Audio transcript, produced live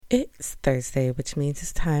It's Thursday, which means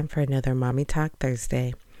it's time for another Mommy Talk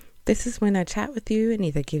Thursday. This is when I chat with you and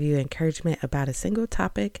either give you encouragement about a single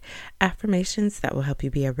topic, affirmations that will help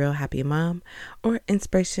you be a real happy mom, or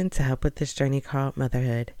inspiration to help with this journey called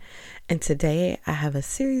motherhood. And today I have a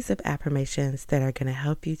series of affirmations that are going to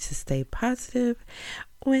help you to stay positive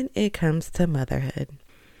when it comes to motherhood.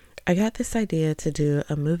 I got this idea to do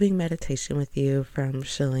a moving meditation with you from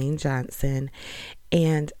Chalene Johnson,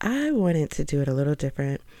 and I wanted to do it a little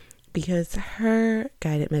different because her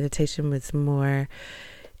guided meditation was more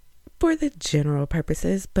for the general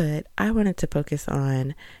purposes, but I wanted to focus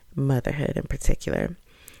on motherhood in particular.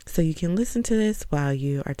 So you can listen to this while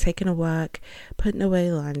you are taking a walk, putting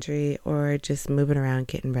away laundry, or just moving around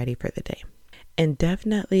getting ready for the day. And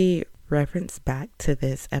definitely reference back to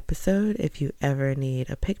this episode if you ever need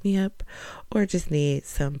a pick-me-up or just need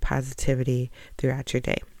some positivity throughout your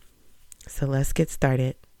day. So let's get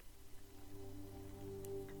started.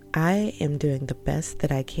 I am doing the best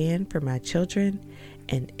that I can for my children,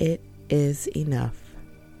 and it is enough.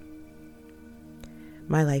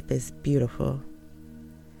 My life is beautiful.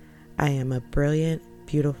 I am a brilliant,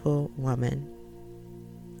 beautiful woman.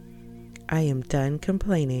 I am done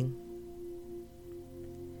complaining.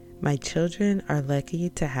 My children are lucky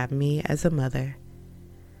to have me as a mother.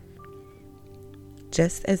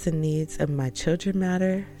 Just as the needs of my children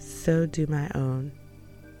matter, so do my own.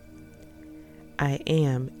 I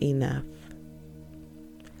am enough.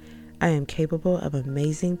 I am capable of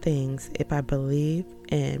amazing things if I believe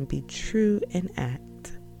and be true and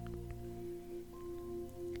act.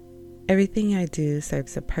 Everything I do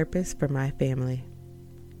serves a purpose for my family.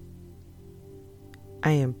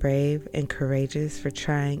 I am brave and courageous for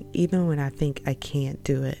trying even when I think I can't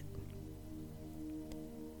do it.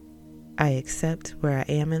 I accept where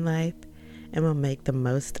I am in life and will make the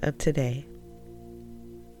most of today.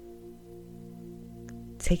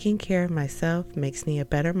 Taking care of myself makes me a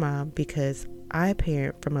better mom because I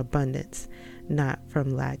parent from abundance, not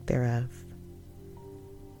from lack thereof.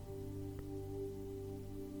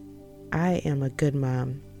 I am a good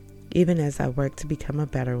mom, even as I work to become a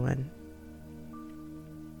better one.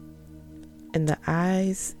 In the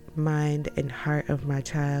eyes, mind, and heart of my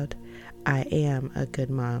child, I am a good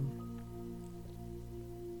mom.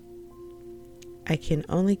 I can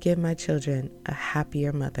only give my children a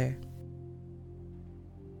happier mother.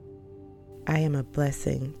 I am a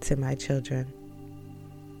blessing to my children.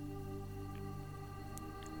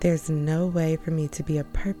 There's no way for me to be a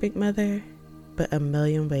perfect mother, but a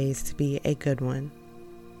million ways to be a good one.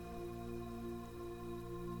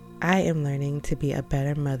 I am learning to be a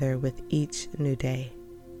better mother with each new day.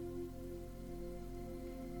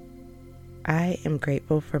 I am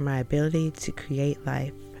grateful for my ability to create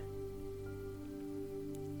life.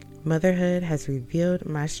 Motherhood has revealed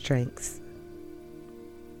my strengths.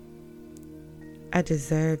 I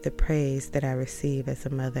deserve the praise that I receive as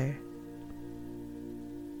a mother.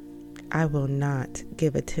 I will not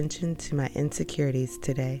give attention to my insecurities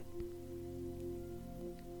today.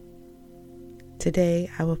 Today,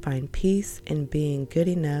 I will find peace in being good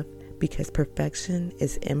enough because perfection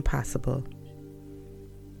is impossible.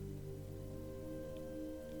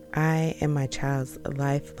 I am my child's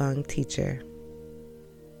lifelong teacher.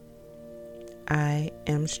 I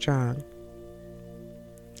am strong.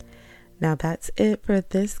 Now that's it for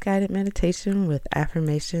this guided meditation with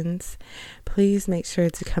affirmations. Please make sure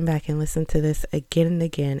to come back and listen to this again and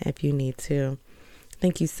again if you need to.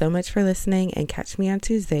 Thank you so much for listening, and catch me on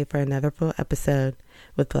Tuesday for another full episode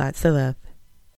with lots of love.